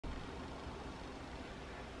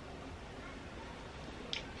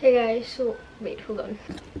Hey guys, so wait, hold on.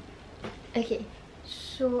 Okay,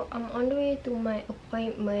 so I'm on the way to my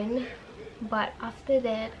appointment, but after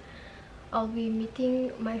that I'll be meeting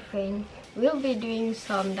my friend. We'll be doing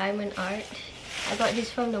some diamond art. I got this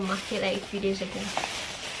from the market like a few days ago,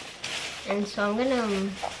 and so I'm gonna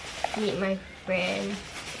meet my friend.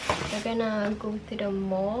 We're gonna go to the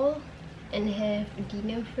mall and have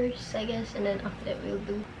dinner first, I guess, and then after that we'll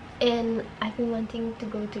do. And I've been wanting to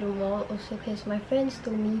go to the mall also because my friends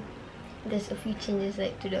told me there's a few changes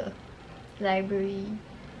like to the library,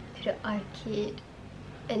 to the arcade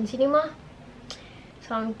and cinema.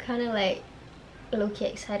 So I'm kind of like low-key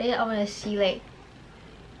excited. I want to see like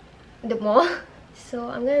the mall. So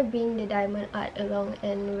I'm gonna bring the diamond art along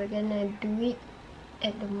and we're gonna do it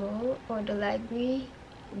at the mall or the library.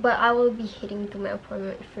 But I will be heading to my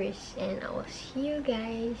appointment first, and I will see you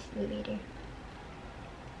guys later.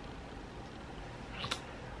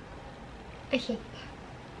 Okay.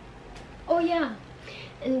 Oh yeah,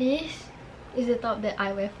 and this is the top that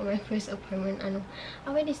I wear for my first appointment. I know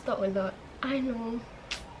I wear this top a lot. I know,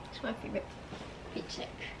 it's my favorite. Fit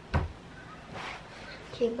check.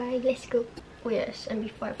 Okay, bye, let's go. Oh yes, and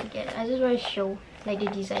before I forget, I just want to show like the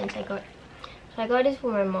designs I got. So I got this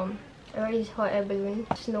for my mom. I got this hot air balloon,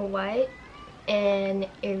 Snow White and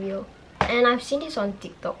Ariel, and I've seen this on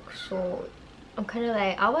TikTok, so I'm kind of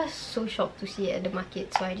like, I was so shocked to see it at the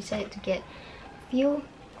market, so I decided to get a few,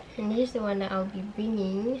 and this is the one that I'll be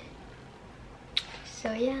bringing.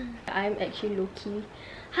 So yeah, I'm actually low-key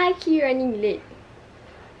high-key running late.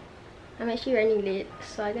 I'm actually running late,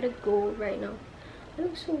 so I gotta go right now. I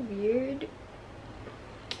look so weird,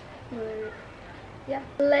 but yeah,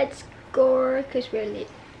 let's go because we're late.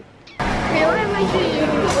 Wait, what am I doing?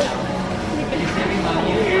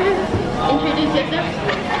 Introduce yourself.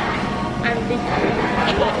 I'm big.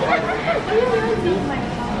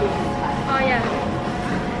 Oh yeah.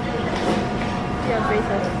 Yeah,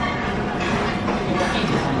 braces.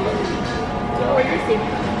 Oh, it's the same.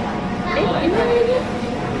 Eh, is it?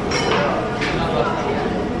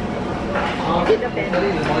 Is it the pen?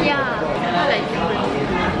 Yeah. I like different.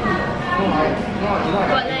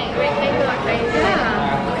 Got like rectangle size. Yeah.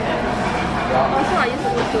 Also, are you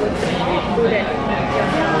supposed to do that?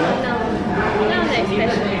 Yeah. No. Now like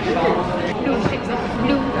special. Blue strips of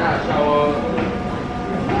blue.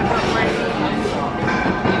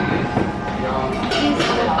 These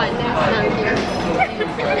are the partners now here.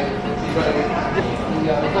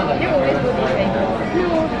 They always go this way. No.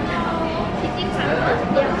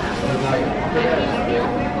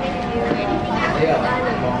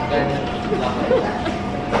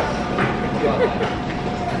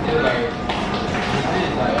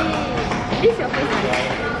 This is your first time?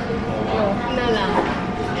 No lah.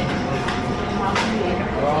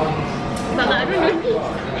 Tak nak dulu.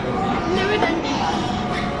 Never done this.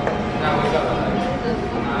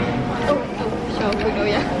 Oh, show photo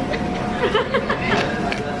ya.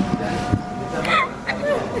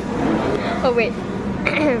 Oh wait.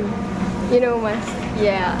 You know mas.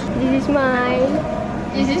 Yeah. This is mine.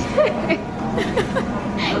 This is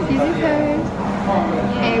this is hers.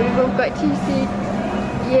 And we both got cheesy.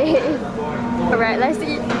 Yay. Alright, let's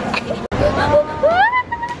eat.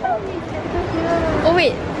 Oh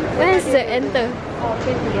wait, where's the enter?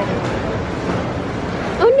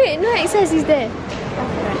 Oh no, no access is there.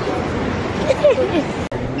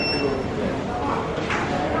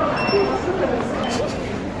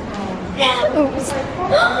 Oops.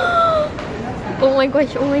 Oh my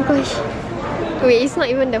gosh, oh my gosh. Wait, it's not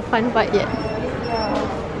even the fun part yet. I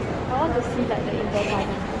want to see like the indoor part.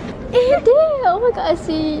 Eh, there! Oh my god, I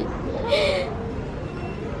see.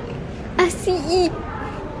 I see it.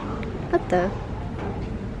 What the?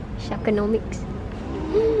 Sharkonomics.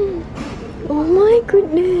 Oh my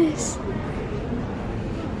goodness.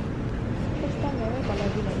 First time I went for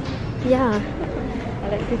library. Yeah. I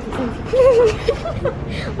like this.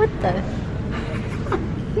 What the?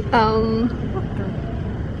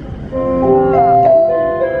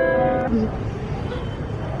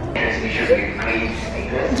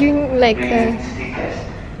 Doing like a...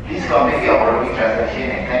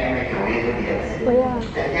 Oh yeah.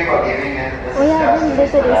 Oh yeah, then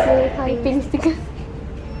later they say typing stickers.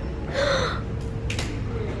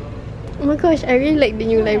 Oh my gosh, I really like the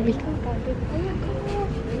new library.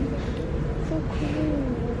 So cool.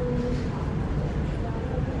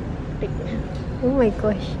 Oh my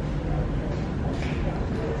gosh.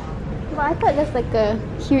 But I thought that's like a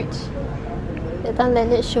huge... That time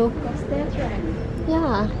Leonard show. Got stairs, right?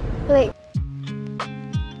 Yeah, like...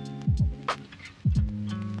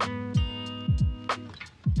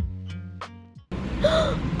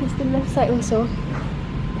 There's the left side also.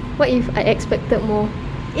 What if I expected more?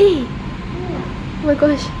 Eh! Oh my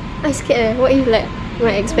gosh, I scared. What if like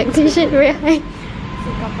my expectation very high?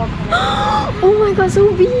 Singapore color. Oh my god,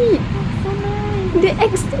 so big! So nice. The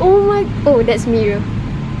X. Oh my. Oh, that's mirror.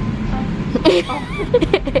 Right.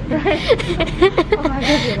 Oh my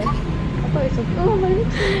gosh, yeah. I thought it's so cool. Oh my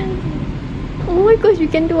gosh. Oh my gosh, we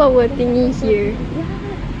can do our thingy here. Yeah.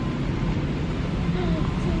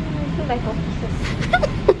 So nice. Look like offices.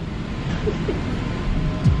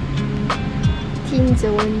 Teen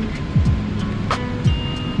zone.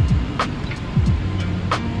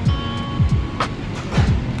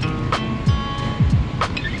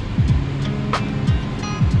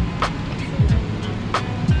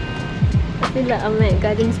 I feel like I'm at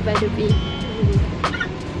Gardens by the Bay.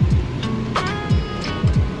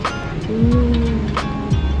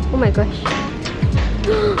 Oh my gosh.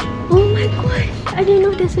 Oh my gosh. I didn't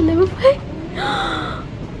know there's a level 5.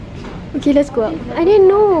 Okay, let's go up. I didn't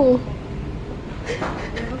know.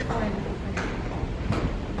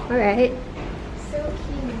 Alright. So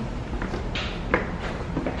cute.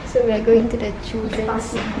 So we are going to the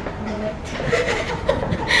children's.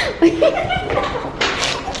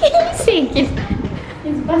 Can you say again?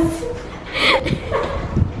 It's buzzing.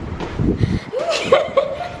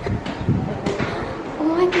 Oh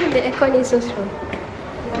my god, the aircon is so strong.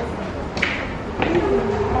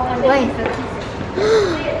 Why?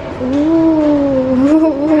 Ooh.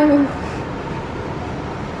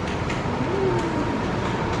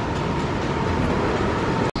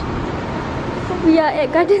 We are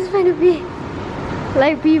at Gardens by the Bay.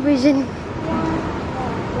 Library version.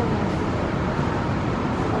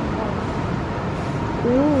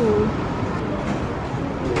 Ooh.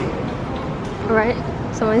 Alright,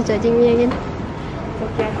 someone's judging me again.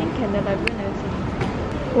 Okay, I think Canada Library never seen.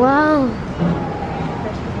 Wow.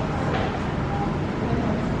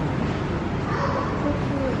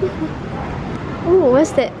 Oh,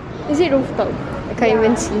 what's that? Is it rooftop? I can't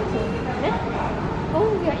even see. Oh,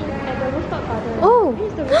 we are in at the rooftop garden. Oh,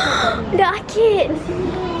 Where's the rooftop garden? the arcade.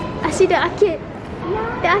 I see the arcade.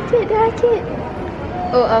 The arcade, the arcade.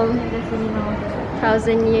 Oh, The cinema.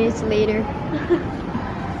 1,000 years later.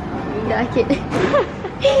 The arcade.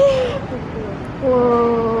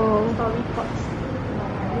 Whoa. Story pots.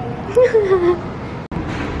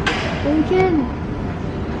 Mungkin.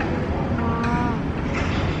 Wow.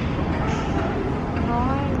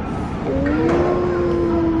 Nice.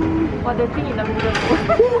 Ooh. Oh, the thing in the middle.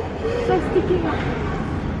 So sticking up.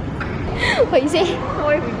 What you say?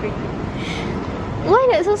 Why we break it? Why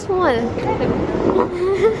that so small?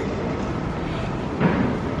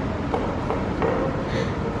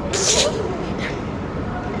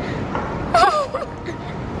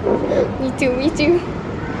 Me too, me too.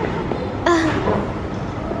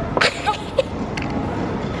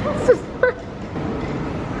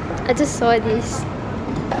 I just saw this.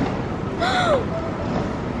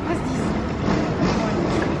 What's this?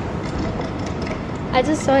 I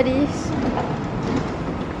just saw this.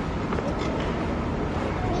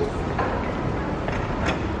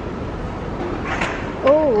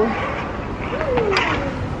 Oh.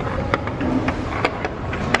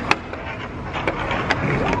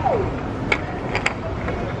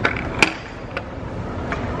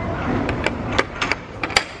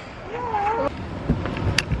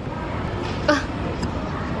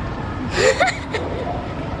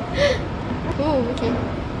 Oh, okay.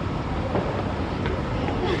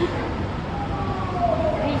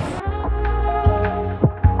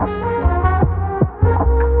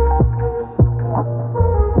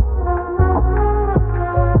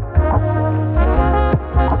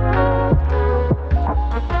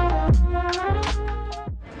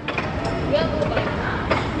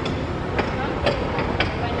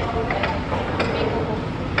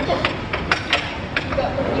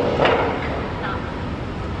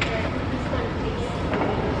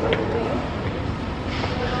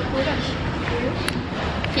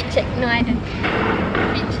 Fit check. No, I don't.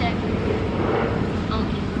 Fit check. Oh,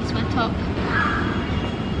 it's my top.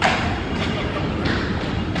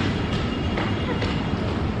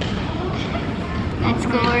 Let's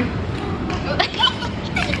go.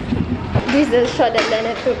 This is the shot that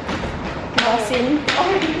Lana took. Bussing.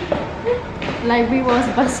 Library was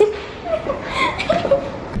bussing.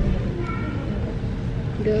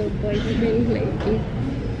 The boyfriend like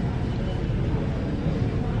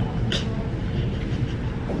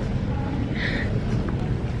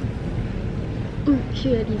show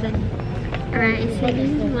your design. Alright, so this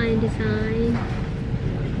is my design.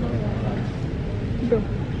 Bro.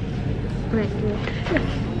 Right.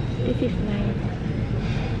 This is nice.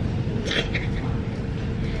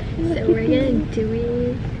 So we're gonna do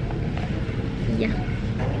it. Yeah.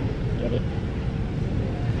 Get it?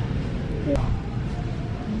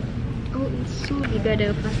 So we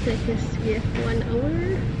gotta faster because we have 1 hour.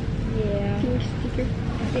 Yeah. Finish sticker.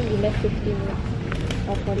 I think we left 15 minutes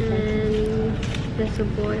or 45. And there's a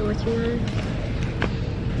boy watching us.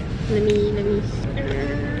 Let me.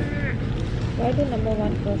 Why do number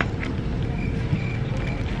 1 first?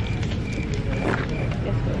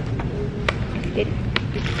 Let's go. Get it.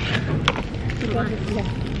 It's mine.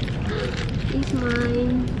 It's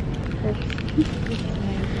mine.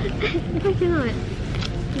 I cannot.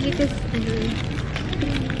 Because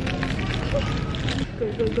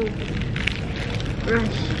go.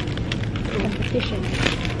 Rush. Competition.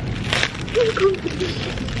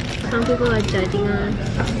 Competition. Some people are judging us.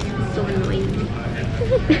 So annoying.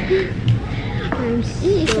 I'm so...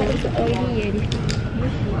 It's like it's oily this.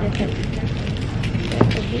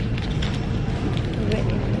 That's a bit wet.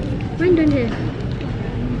 Mine don't have.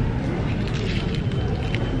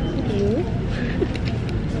 You?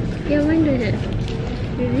 Yeah, mine don't have.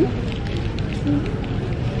 Really?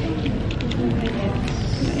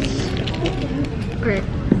 Alright,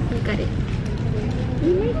 got it.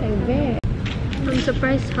 You might like that. I'm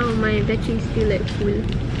surprised how my battery is still like full.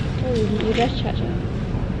 Oh, you just charge it.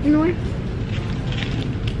 No?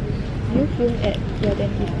 You film at your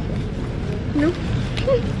dentist also. No?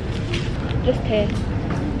 Just tear.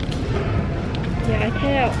 Yeah, I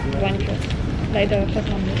tear out one first. Like the first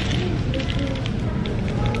one.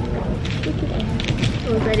 Put it on.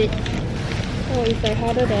 Oh, got it. Oh, it's like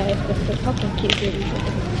harder than I expected. How can kids do this?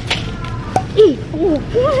 Eh!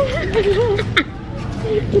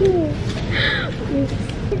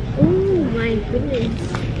 Oh my goodness.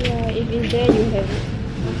 Yeah, if it's there, you have it.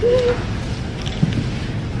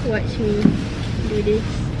 Watch me do this.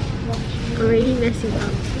 Already messing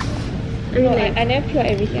up. I mean, No, like, I never peel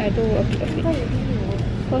everything. I do a bit of it.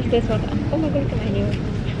 Because there's one. Oh my god, look at my nail.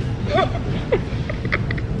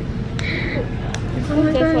 oh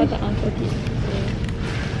my That's what god. the uncle did.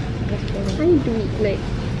 How you do it? Like,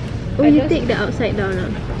 oh, I you just- take the outside down now.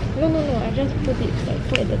 No. I just put it like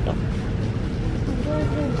put at the top.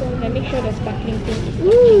 I make sure the sparkling thing is.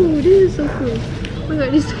 Ooh, this is so cool. Oh my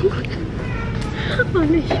god, this is so cool. I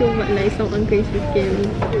want to show what like some uncle is looking at me.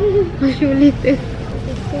 I'll show later.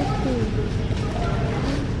 It's so cool.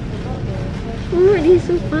 Oh my god, this is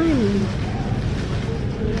so fun.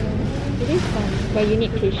 It is fun, but you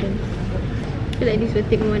need patience. I feel like this will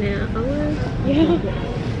take 1 hour. Yeah.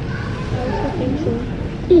 I also think so.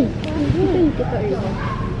 Eh, you take out already.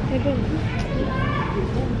 Haven't.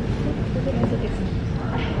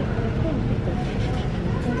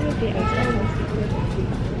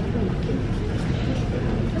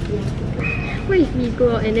 What if we go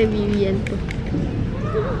out and then we re-enter?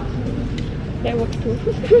 That works too.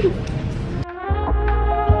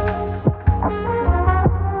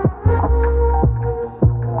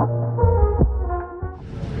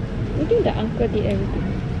 I think the uncle did everything.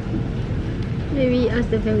 Maybe ask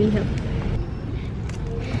the family help.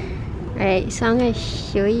 Alright, so I'm gonna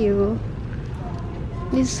show you.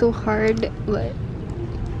 This is so hard, but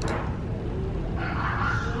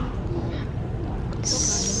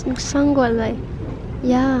some got like,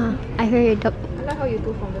 yeah, I heard. I like how you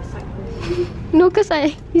do from the side first. No, cause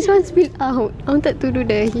this one spilled out. I wanted to do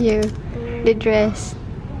the here, the dress.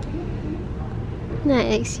 Then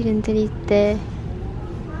I accidentally tear.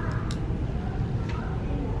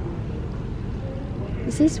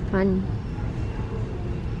 This is fun.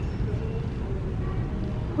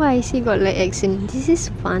 Why is he got like accent? This is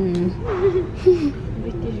fun.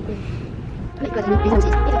 British girl.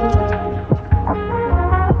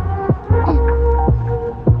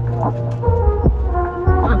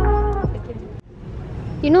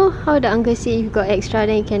 You know how the uncle say if you got extra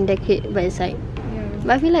then you can decorate by the side. Yeah.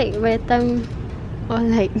 But I feel like by the time or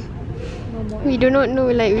like No more. we do not know,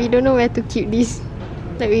 like we don't know where to keep this.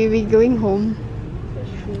 Like we'll be going home.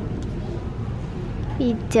 That's true.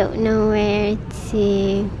 We don't know where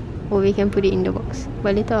to. Or we can put it in the box.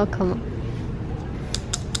 But later I'll come up.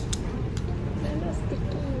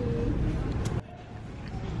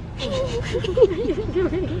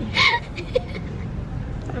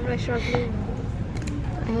 I'm like struggling.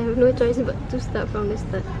 I have no choice but to start from the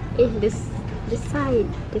start. The side.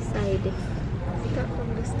 Start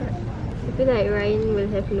from the start. I feel like Ryan will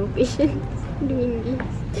have no patience doing this.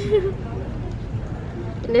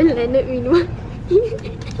 And then Leonard meanwhile.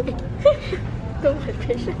 Don't have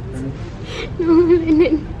patience. No,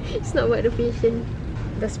 Leonard. It's not about the patience.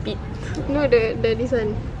 The speed. No, the this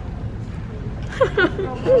one.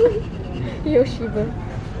 You shiver.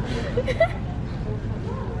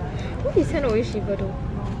 Why his hand always shiver though?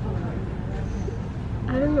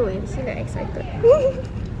 I don't know. Is he like excited?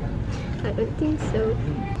 I don't think so.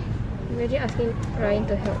 Imagine asking Ryan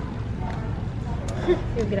to help.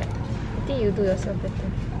 You'll be like, I think you do yourself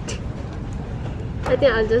better. I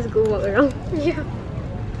think I'll just go walk around. Yeah.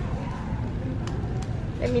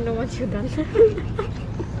 Let me know once you're done.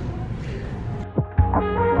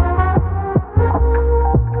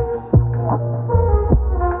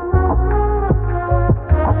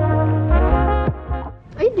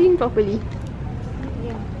 Are you doing properly?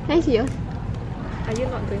 Yeah. Can I see yours? Are you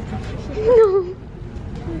not doing something? No.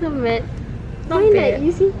 It's not bad. Not Mine, bad. like,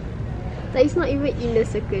 you see? Like, it's not even in the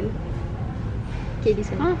circle. Okay, this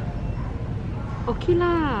one. Huh? Okay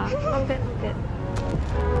lah. Not bad, not bad.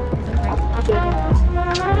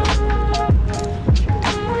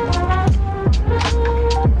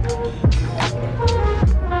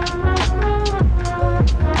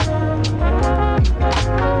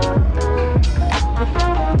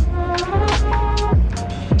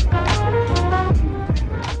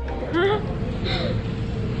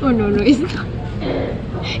 Oh no, it's not.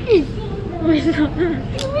 It's It's not.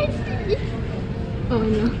 oh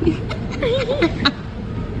no.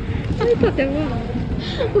 I thought that was.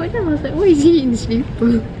 What I was like, why is he in slipper?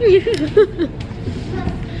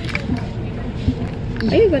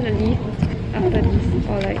 Are you gonna leave after this?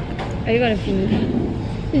 Or like, are you gonna finish?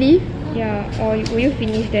 Leave? Yeah, or will you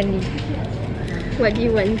finish then leave? What do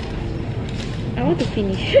you want? I want to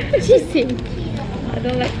finish. She said, I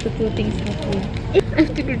don't like to do things halfway. I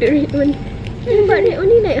have to do the red one. But red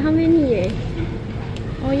only like how many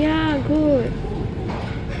Oh yeah, good.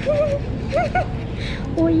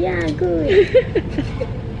 Oh yeah, good.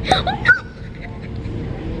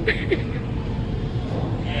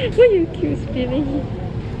 Why you keep spilling?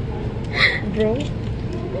 Bro?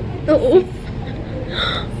 Oh.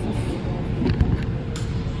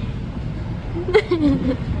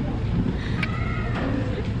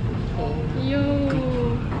 Yo.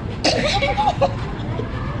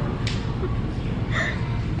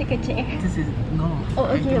 Take a chair. This is no. Oh,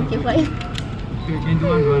 okay, okay, fine. Okay, can you do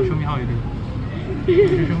one? Show me how you do.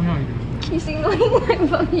 Show me how you do. He's ignoring my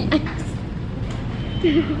body eyes. How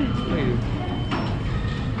you do?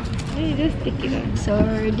 Then you just take it out. So,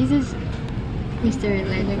 this is Mr. But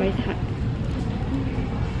Legend. it's hard.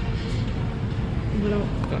 Blow.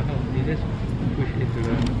 Got how? You just push into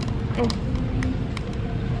the Oh.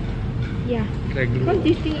 Yeah. like glue. Because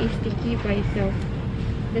this thing is sticky by itself.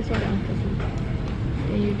 That's what I'm talking.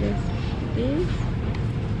 Then you just this.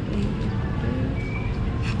 Then you just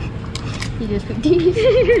He just put this. this. He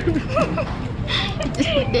just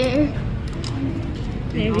put there.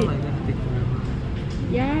 They all like that take forever.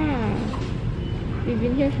 Yeah. We've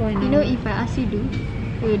been here for an hour. You know, if I ask you do,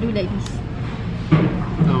 you will do like this.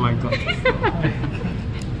 Oh my god.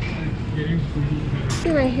 Getting fully.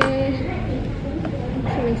 See my hair.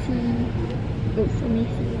 So messy. Oh, so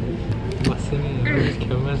messy. What's in it?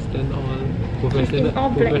 Camera stand on. Professional. In all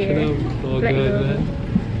black, professional Black vlogger. girl.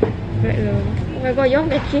 Black girl. Oh my god, you're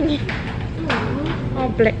matching. All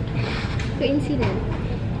black. Coincident.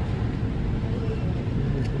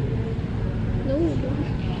 No, don't.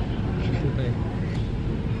 Okay.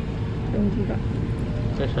 Don't give up.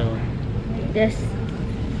 That's how. Yes.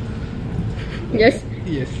 Yes.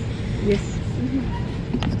 Yes. Yes.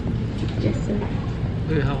 Yes, sir.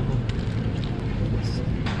 Wait, how?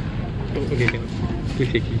 Oh, okay, can. Too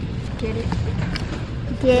shaky. Get it.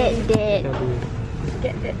 Get that. How do it?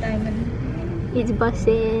 Get that diamond. It's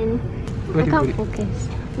bussin'. Where I do you can't put it? focus.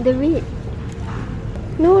 The red.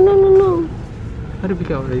 No, no, no, no. How do you pick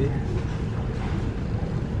it up already?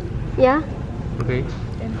 Yeah. Okay.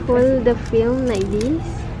 Hold the film like this.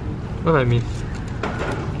 What I miss?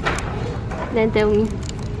 Then tell me.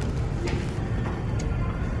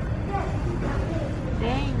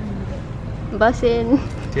 Dang. Bussin'.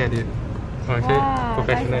 See, I did. Oh, I said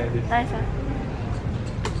professional at this. Nice, huh?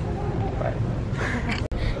 Bye.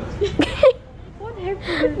 What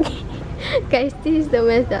happened? Guys, this is the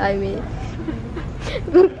mess that I made.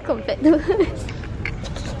 Compared to hers.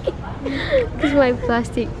 This is my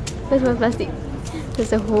plastic. Where's my plastic?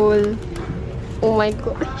 There's a hole. Oh my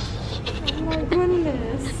gosh. Oh my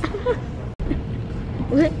goodness.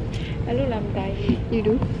 What? I look like I'm dying. You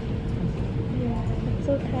do? Yeah, I'm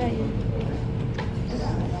so tired.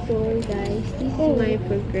 So guys, this Oh. is my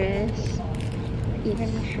progress. It's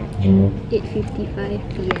 8:55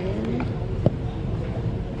 PM.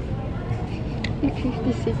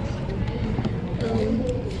 8:56.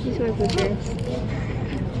 This is my progress.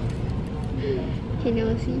 Can you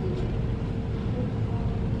all see?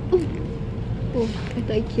 Oh, oh, I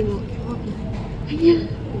thought it came out. Yeah.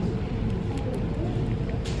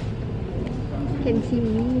 Can see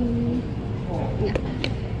me. Yeah.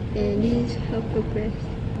 And this is her progress.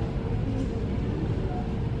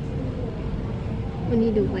 Only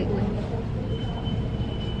the white one.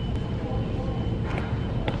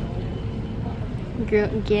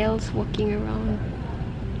 girls walking around.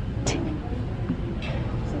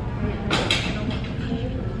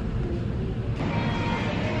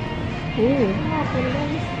 Ooh.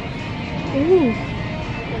 Ooh.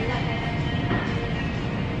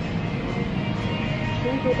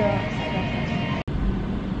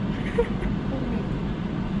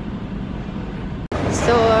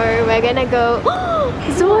 So we're gonna go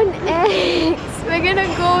Zone X. We're gonna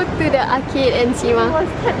go to the arcade and see one. It was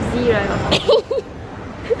Type Z, right?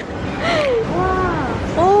 Wow.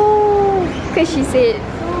 Oh, because she said,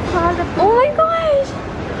 So colorful. oh my gosh.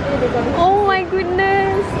 Oh my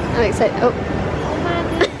goodness. I'm excited. Oh.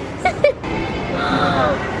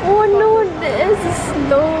 Oh no, this is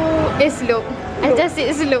slow. It's slow. I just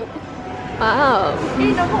said slow. Wow.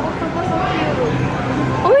 Hey, the whole octopus so cute.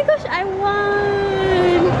 Oh my gosh, I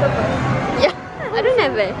won. Yeah, I don't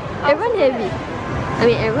have it. Everyone have it. I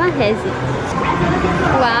mean, everyone has it.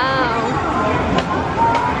 Wow.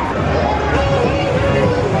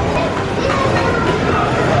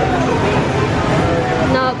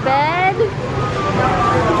 Not bad.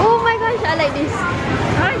 Oh my gosh, I like this.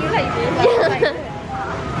 Huh? You like this? I Yeah. like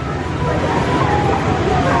it.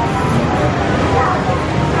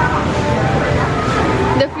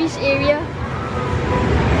 The fish area.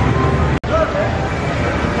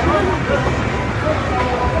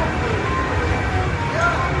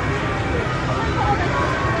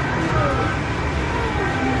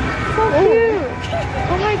 So cute.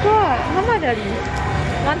 Oh my god. How much are these?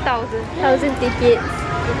 1,000. 1,000 tickets.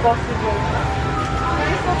 Impossible.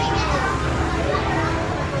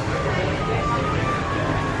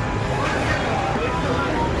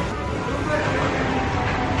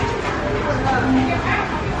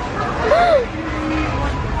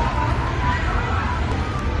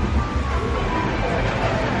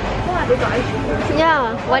 Wah, they got ice cream.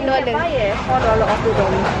 Yeah, $1. Buy it, $4 or $2.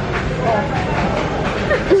 Oh.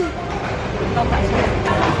 Not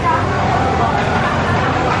much.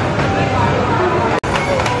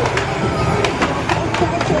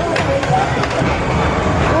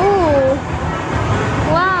 Oh,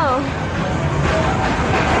 wow.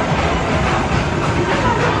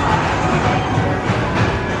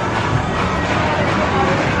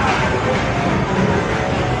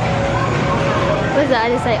 What's the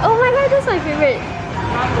other side? Oh my god, that's my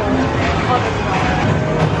favorite.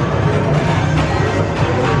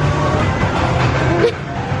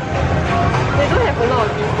 They don't have a lot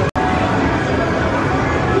of these.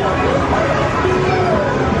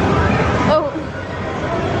 Oh,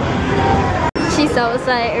 she's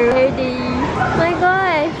outside already. My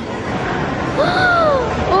gosh.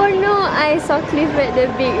 Oh no, I saw Cliff at the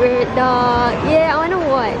Big Red Dog. Yeah, I wanna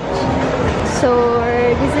watch. So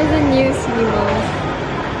this is a new cinema.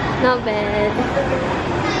 Not bad.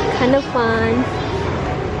 Kind of fun.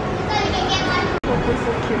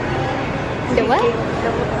 So cute. The what?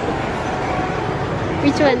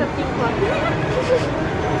 Which The one? pink one.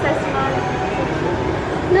 That's smile.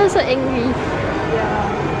 No, so angry. Yeah.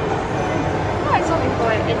 Oh, I saw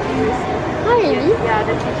before at NTUC. Oh really? Yeah,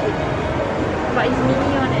 that's cute. But it's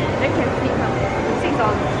mini on it. Then can flip one.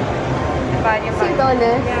 $6. Buy nearby. $6.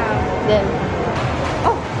 Yeah. Then.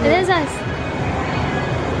 Oh, And there's us.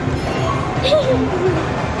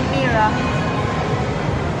 Mira.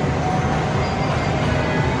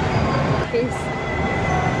 Face.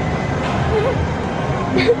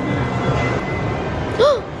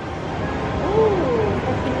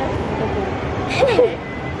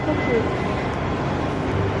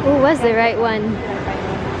 Oh, what's the right one?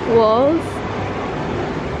 Walls.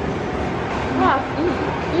 Wow,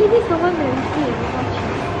 this is the one that we see.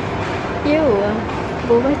 Ew.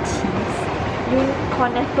 Boba cheese.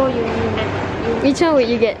 Cornetto Uninet. Which one would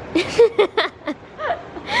you get?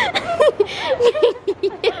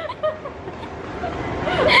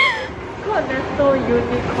 Cornetto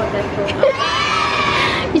Uni Cornetto.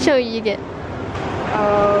 Which one would you get?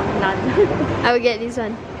 None. I would get this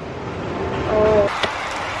one. Oh.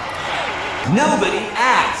 Nobody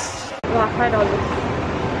asked. Wow, $5.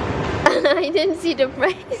 I didn't see the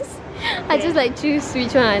price. I just like choose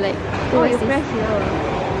which one I like. Oh, What's you this? press here.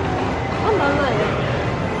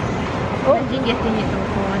 Oh, imagine getting it though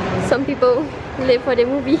for $1. Some people live for the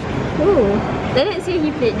movie. Oh, let's say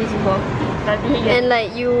he played this before. Tadi And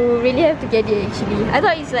like you really have to get it actually. I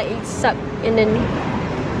thought it's like it's sucked and then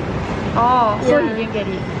Oh, so Yeah. you didn't get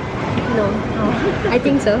it? no. Oh. I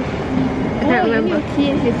think so. I can't You remember. need key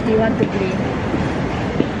in 51 to play.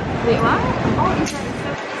 Wait, what? Oh, it's like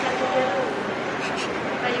together.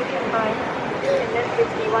 Like you can buy. And then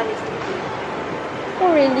 51 is to play.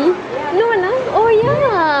 Oh really? No lah. Oh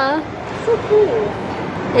yeah. So cool.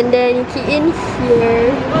 And then you key in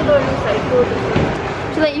here. Even though it looks like so different.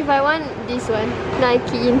 So like if I want this one, now I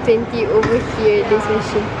key in 20 over here, this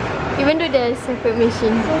machine. Even though there's separate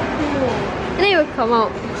machines. So cool. And then it will come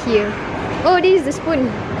out here. Oh, this is the spoon.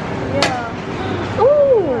 Yeah.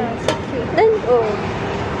 Oh, Yeah, so cute. then cool.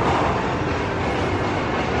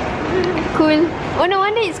 Oh, no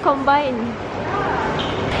wonder it's combined.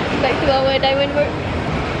 Back to our diamond work.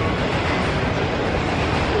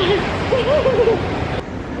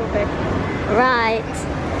 Okay. Right,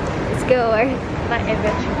 let's go. Night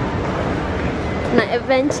adventure. Night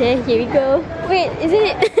adventure, here we go. Wait, isn't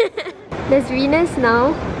it? There's Venus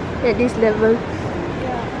now at this level.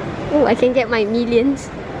 Yeah. Oh, I can get my millions.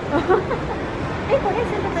 Hey, but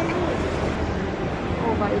that's in the menu.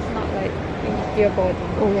 Oh, but it's not like in your body.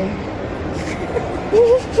 Oh man.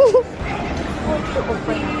 Oh, it's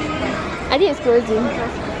open. I think it's closing.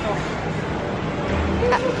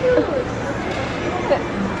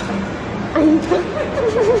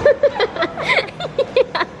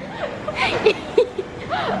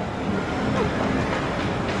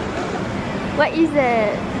 What is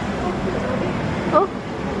that? Oh.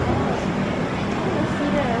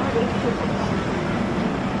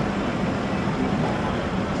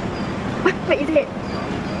 What is it?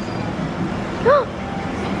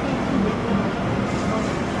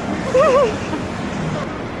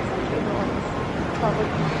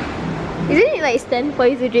 Isn't it like stand for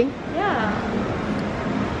you to drink? Yeah.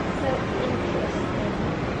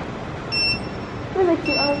 Where's the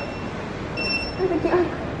QR? Where's the QR?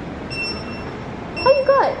 Oh, you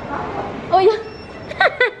got? Oh yeah.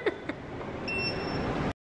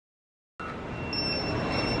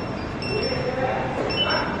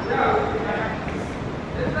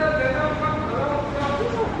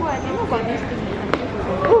 What? I never got this thing.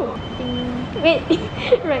 Oh. Wait.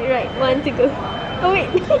 Right. One to go. Oh wait.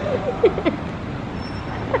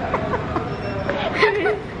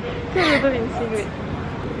 Don't insinuate.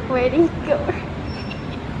 Where did it go?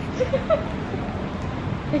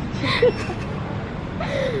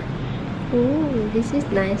 Ooh, this is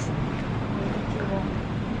nice.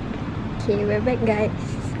 Okay, we're back, guys.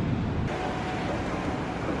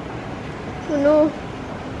 Oh no.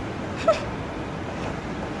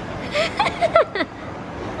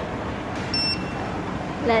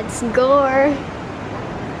 Let's go.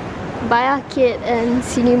 Buy arcade and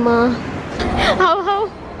cinema. How?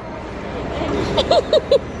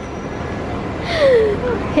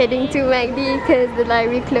 Heading to MACD because the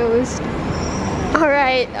library closed.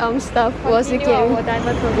 Alright, stuff was Continue okay. our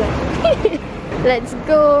diamond program. Let's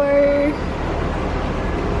go.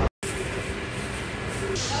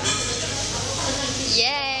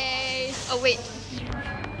 Yay! Oh wait.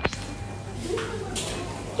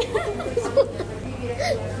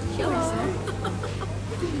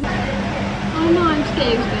 Oh no, I'm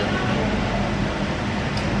scared.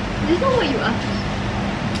 This is not what you asked.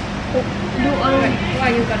 Do all What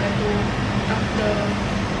are you gonna do after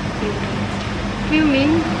filming?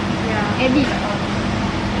 filming, Yeah. edit.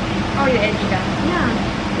 Oh, you edit that? Yeah,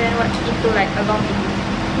 Then what? Into like a long video.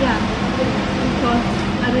 yeah. Because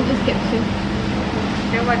I don't just caption.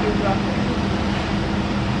 Then what do you do after?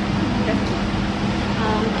 Just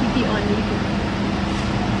Keep it on YouTube.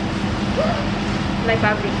 like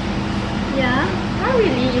public. Yeah, Oh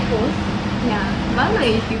really? You post? yeah. But I'm not a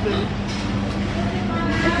YouTuber.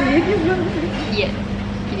 Yeah.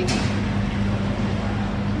 Kidding.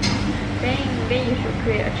 Then you should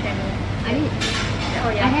create a channel. I did.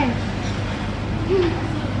 Oh yeah. I have.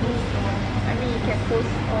 I mean you can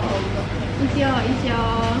post all our vlogs. Is your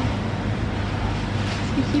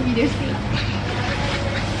squishy video still up?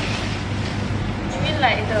 You mean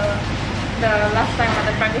like the last time at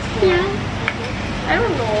the primary school? Yeah. I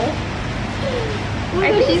don't know. Oh my I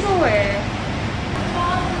gosh, think it's so eh.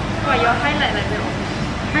 Oh, your highlight like that.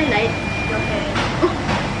 highlight. Your hair.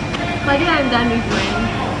 By the way, I'm done with mine,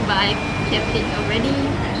 but I kept it already,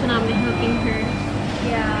 so now I'm helping her.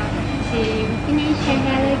 Yeah. To finish her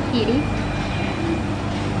Hello Kitty.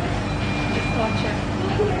 It's torture.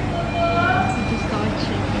 Just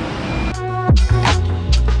torture.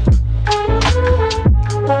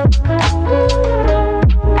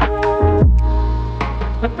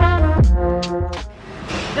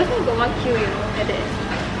 Just now got one queue, you know, at the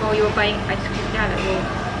while you were buying ice cream. Yeah, like oh,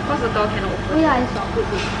 cause the door cannot open. Oh yeah, I saw.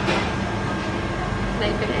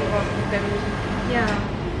 Like very yeah.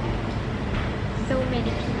 So many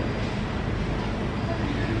people.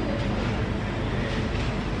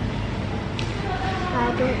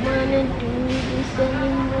 I don't wanna do this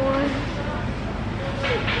anymore.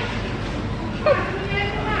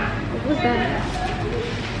 What was that?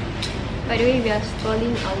 By the way, we are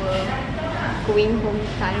stalling our going home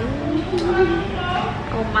time.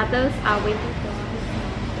 Our mothers are waiting for us.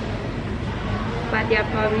 but they are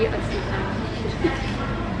probably asleep now.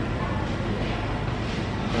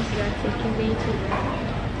 Because we are taking way too long.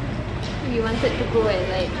 We wanted to go at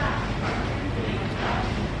like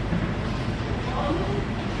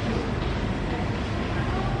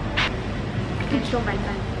can show my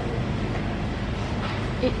time.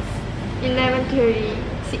 it's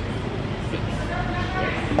 11:36.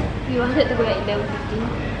 We wanted to go at 11:15.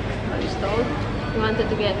 We stalled. We wanted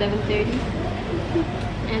to be at 11:30.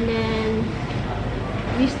 And then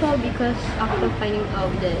we stalled because after finding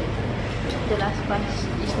out that the last bus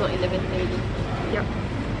is not 11:30. Yep.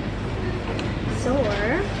 So,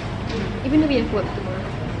 even though we have work tomorrow.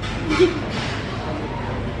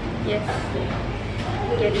 Yes.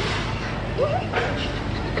 Get it.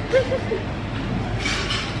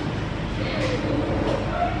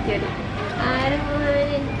 Get it. I don't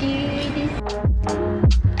wanna do this.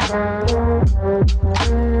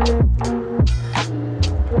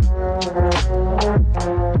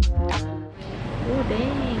 Oh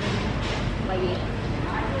dang. Like,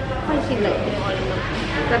 why is it like that all along?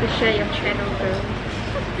 You gotta share your channel, girl.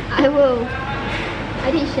 I will.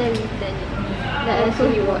 I did share with Daniel. That Also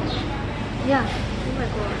you watch. Yeah. Oh my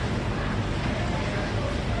god.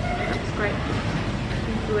 Subscribe.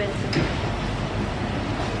 Influencer.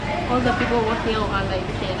 All the people working out are like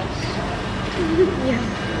careless. Yeah.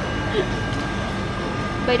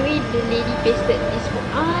 By the way, the lady pasted this for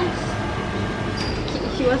us.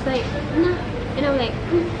 She was like, nah. And I'm like,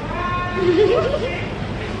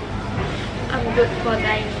 I'm good for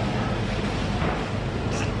dining.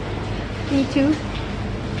 me too.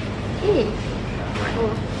 Hey.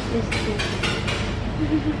 Oh, this too.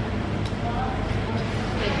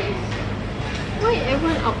 Like this. Why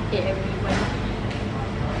everyone out here, everyone?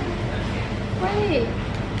 Why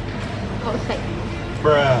outside?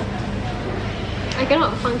 Bruh. I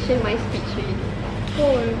cannot function my speech really.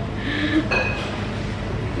 Oh.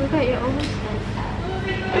 Look at, you're almost done.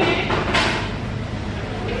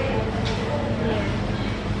 Yeah.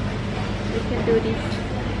 We can do this.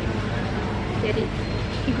 Get it?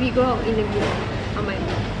 If we go out in the group, I might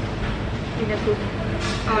go. In a group.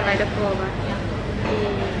 Oh, like the four of us.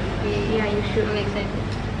 Yeah, you should. I'm excited.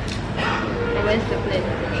 And where's the plan?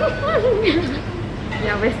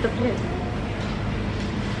 Yeah, where's the plan?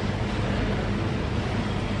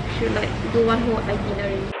 Should like do one whole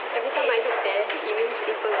itinerary. Every time I look there, even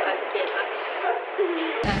people are looking at us.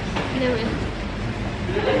 Never.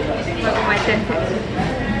 Like on my tent.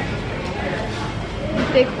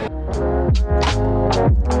 Big.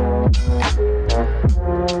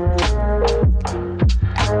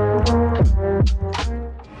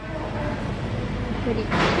 Ready?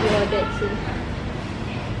 Your dad soon.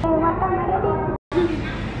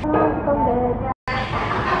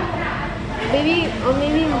 Maybe, or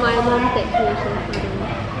maybe my mom texts me or something.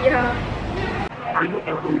 Yeah. Ayo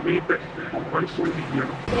aku bebek, why so dia?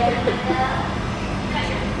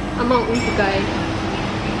 I'm out with the guy.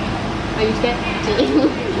 Are you scared?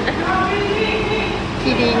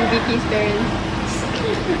 Kidding, Vicky's parents.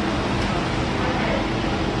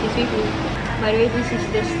 He's with me. By the way, this is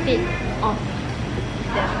the state of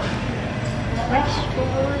the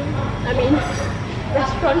restaurant. I mean,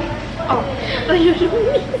 restaurant. Oh, you don't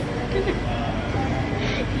mean.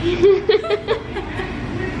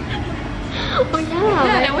 Oh yeah.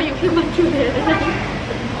 Yeah, that one you feel much better.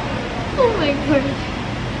 Oh my god.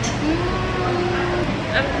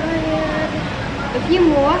 I'm tired. A few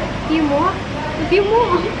more. A few more. A few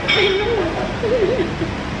more.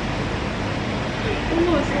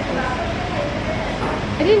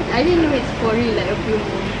 I didn't know it's for real, like a few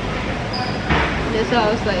more. That's why I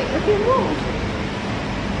was like, a few more.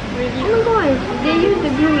 Really? Oh my god, they use the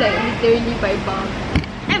glue like literally by bar.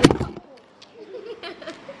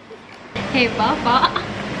 Hey Papa.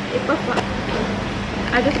 Hey, Papa.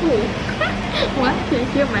 Ada poo. What? Can you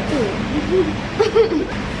hear my poo?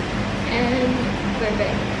 And we're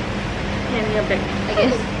back, And you're back. I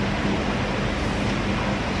guess.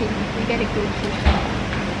 Okay, we gotta go to shop.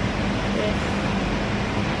 Yes.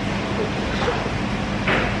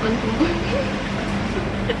 On to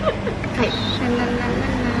Hi. La la la la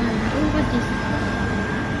la. Oh, what is?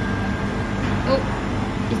 Oh,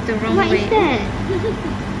 it's the wrong What way. is that?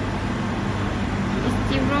 It's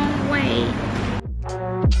the wrong way.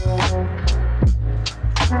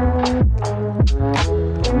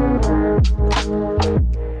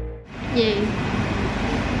 Yay.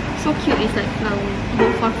 So cute, it's like flower.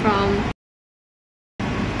 Both are from.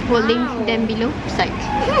 We'll link Wow. them below. Psych.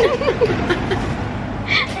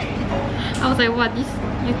 I was like, what? This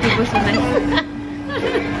YouTuber so nice.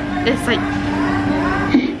 That's like.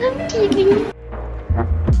 I'm kidding.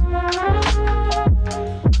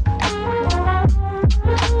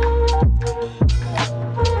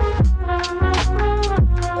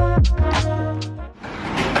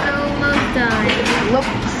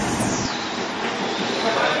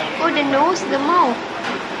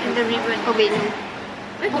 The ribbon. Oh wait, no.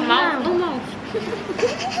 Where got mouth? No mouth.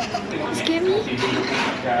 Scare me.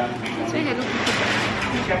 That's why Hello Kitty.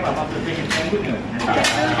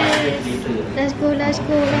 Let's go, let's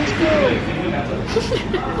go, let's go.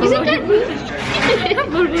 Isn't that me?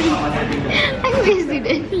 I'm a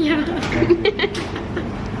student. Yeah.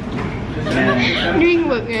 Doing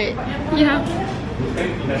work, right? Yeah.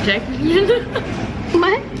 Jacqueline.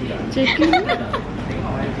 What? Jacqueline.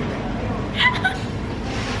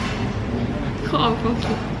 Kau apa?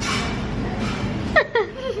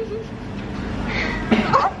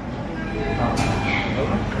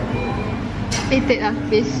 Later lah,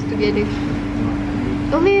 paste together.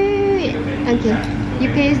 Oh wait. Okay. You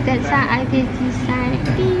paste that side, I paste this side.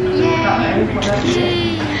 Yay!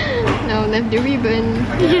 Yay. Now left the ribbon.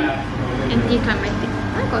 Anti-climactic.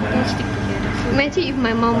 I got two stick together. Imagine if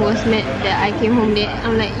my mom was mad that I came home late.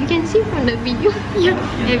 I'm like, you can see from the video. Yeah.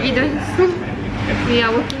 Evidence. We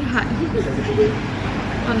are working hard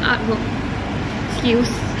on artwork skills.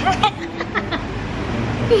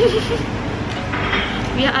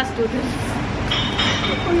 We are art students.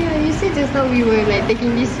 Oh yeah, you said just now we were like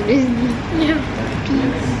taking this seriously. Yeah.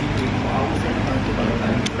 Peace.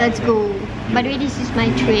 Let's go. By the way, this is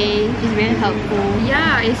my tray. It's very helpful.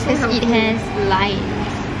 Yeah, it's so Because it helpful. has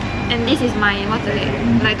lines. And this is my what's it?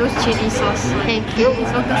 Like those chili sauce. Thank you.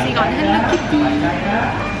 It's focusing on Hello Kitty.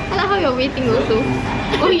 I like how you're waiting also.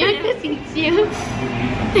 Oh, you're the sincere.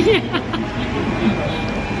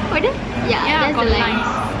 Oh, that? Yeah, that's got the lines.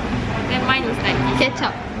 lines. Then mine is like this.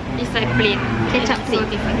 Ketchup. It's like plain. Ketchup It's so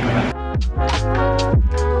plain. difficult.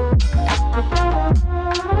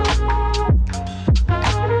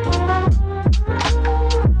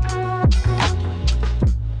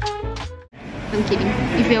 I'm kidding.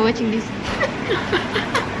 If you're watching this.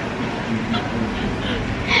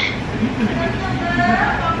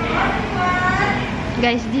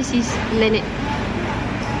 Guys, this is Lynette.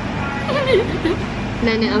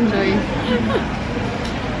 Lynette, I'm sorry.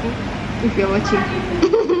 If you're watching.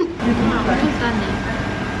 Almost done eh.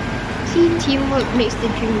 See, teamwork makes the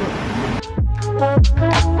dream work.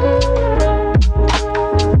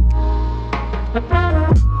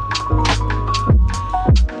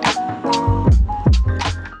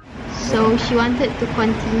 So she wanted to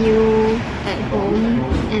continue at home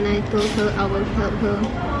and I told her I will help her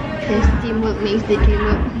because teamwork makes the dream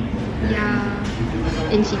work. Yeah.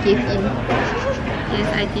 And she gave in. Yes,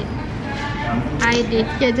 I did. I did.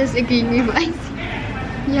 You're just agreeing with us.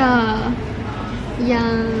 Yeah.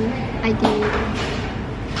 Yeah, I did.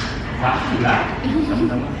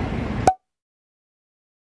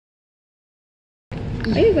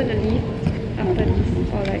 Are you gonna leave after this?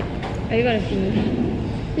 Or like, are you gonna finish?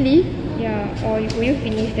 Leave? Yeah, or will you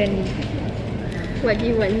finish then leave? What do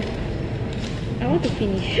you want? I want to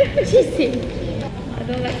finish. She said. I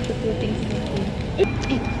don't like to do things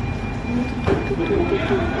quickly.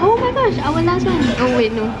 Oh my gosh, our last one. Oh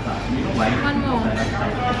wait, no. One more.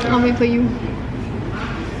 I'll wait for you.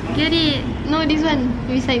 Get it. No, this one.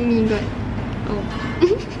 Beside me, God. Oh.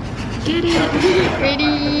 Get it.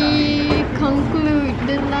 Ready, conclude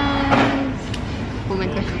the lines. Oh my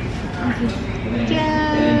gosh. Go!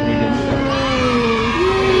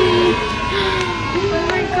 Oh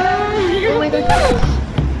my god. Oh my gosh.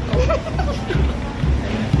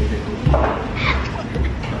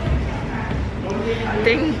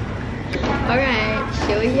 Ding. Alright,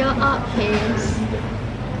 show your art piece.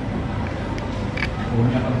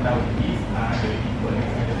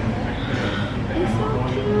 It's so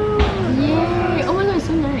cute. Yay! Oh my god,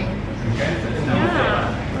 so nice.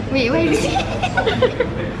 Yeah. Wait, where is it?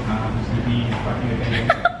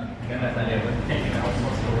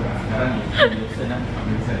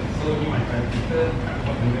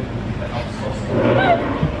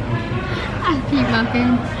 Auntie Muffin.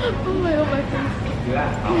 Oh my god, my face.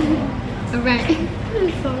 Alright. I'm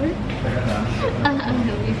sorry. I'll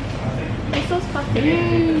help you. It's so sparkly.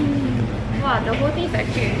 Wow, the whole thing is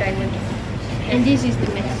actually a diamond. And this is the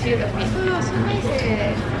mess. Feel the face. Oh, so nice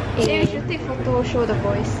eh. Then we should take photo, show the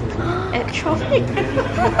boys. At 12.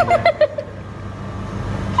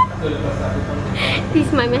 This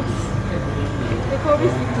is my mess. They probably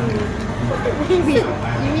see Wait,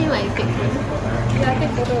 you mean like take photo? Yeah,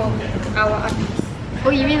 take photo of our art piece.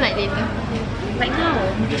 Oh, you mean like later? Like now.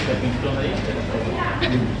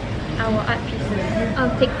 Our art pieces.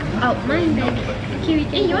 I'll take out mine. Okay, we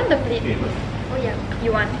can. You want the plate? Oh yeah.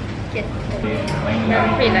 You want? Get.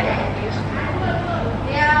 Yeah, plate like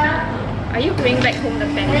Are you bringing back home the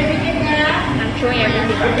pen? I'm throwing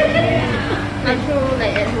everything. I'll throw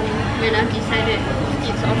like at home when I've decided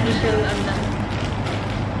it's official, I'm done.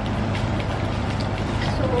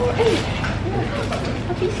 So, hey,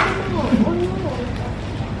 Habis semua. Oh no.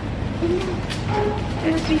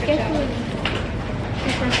 You must be careful.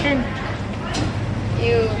 Kan?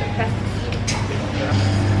 You plastic.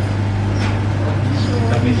 So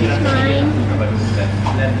this is mine.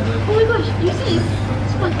 Oh my gosh, you see it's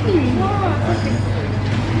sparkling. Wow.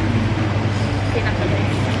 Okay, nak pakai.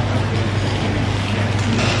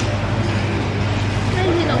 Why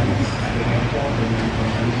is it not?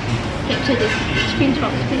 Capture this.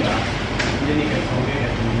 Screenshot.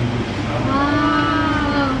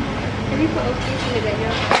 Wow. Have you put a fish in the bag?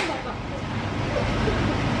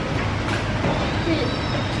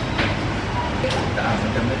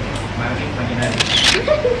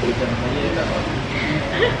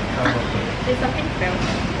 There's something fell.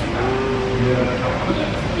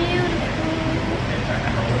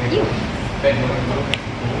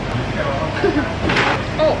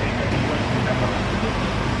 Oh.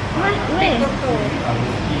 What? Where?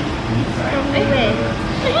 From where?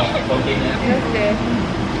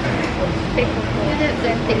 Take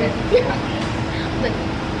photo. Look.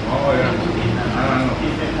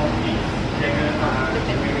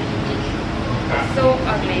 It's so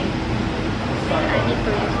ugly. I need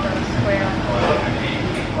to use the square one.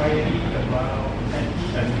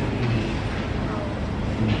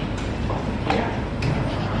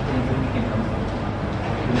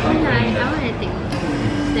 Oh nice, I want to take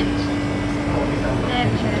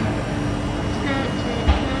Snapchat. Yeah.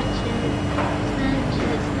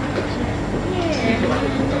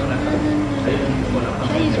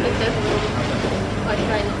 Should I use filter? Or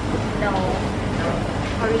try not? No.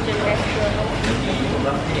 Origin gesture.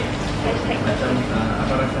 Hashtag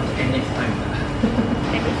next time.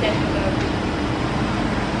 Let me test the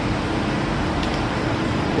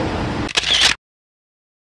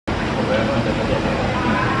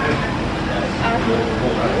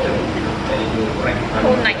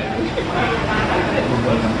whole night.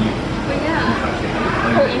 Oh yeah.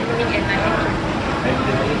 Whole evening and night.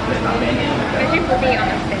 Actually putting it on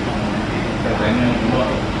a stand.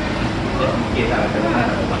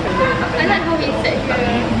 I like how he said here,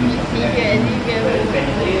 easy here, and here.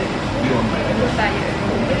 So tired.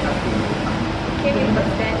 Came in the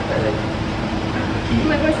stand. Oh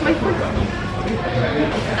my gosh, my foot.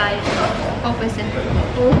 It's tired. 4%.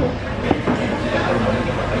 Oh.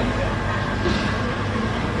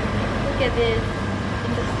 Look at this.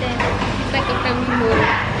 In the stand. It's like a family mode.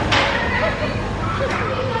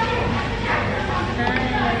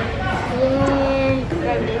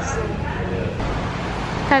 Nice.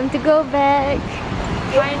 Time to go back.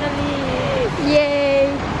 Finally. Yay.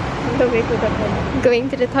 Going to the toilet. Going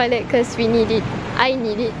to the toilet because we need it. I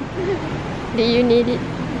need it. Do you need it?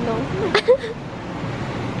 No.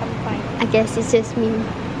 I'm fine. I guess it's just me.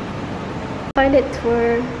 Toilet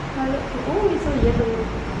tour. Oh, it's so yellow.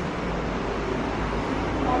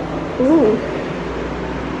 Ooh.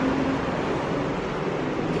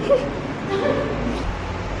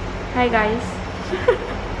 Hi guys.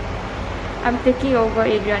 I'm taking over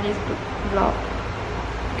Adriana's vlog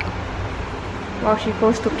while she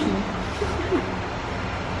goes to pee.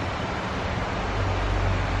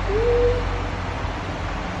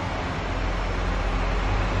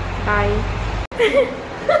 Bye.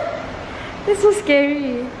 That's so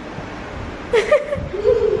scary.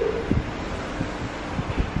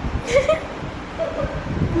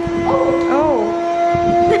 Oh.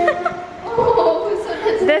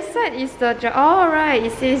 That side is the dryer. Oh right,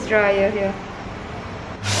 it says dryer here.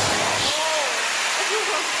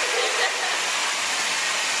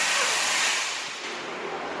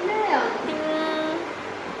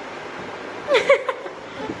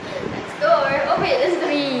 Let's go. Oh wait, this is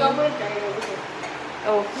the normal dryer.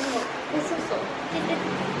 Oh, It's so soft.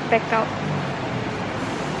 back out.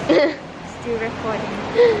 Still recording.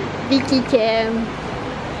 Vicky cam.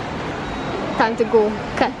 Time to go.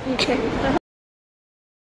 Cut. Okay.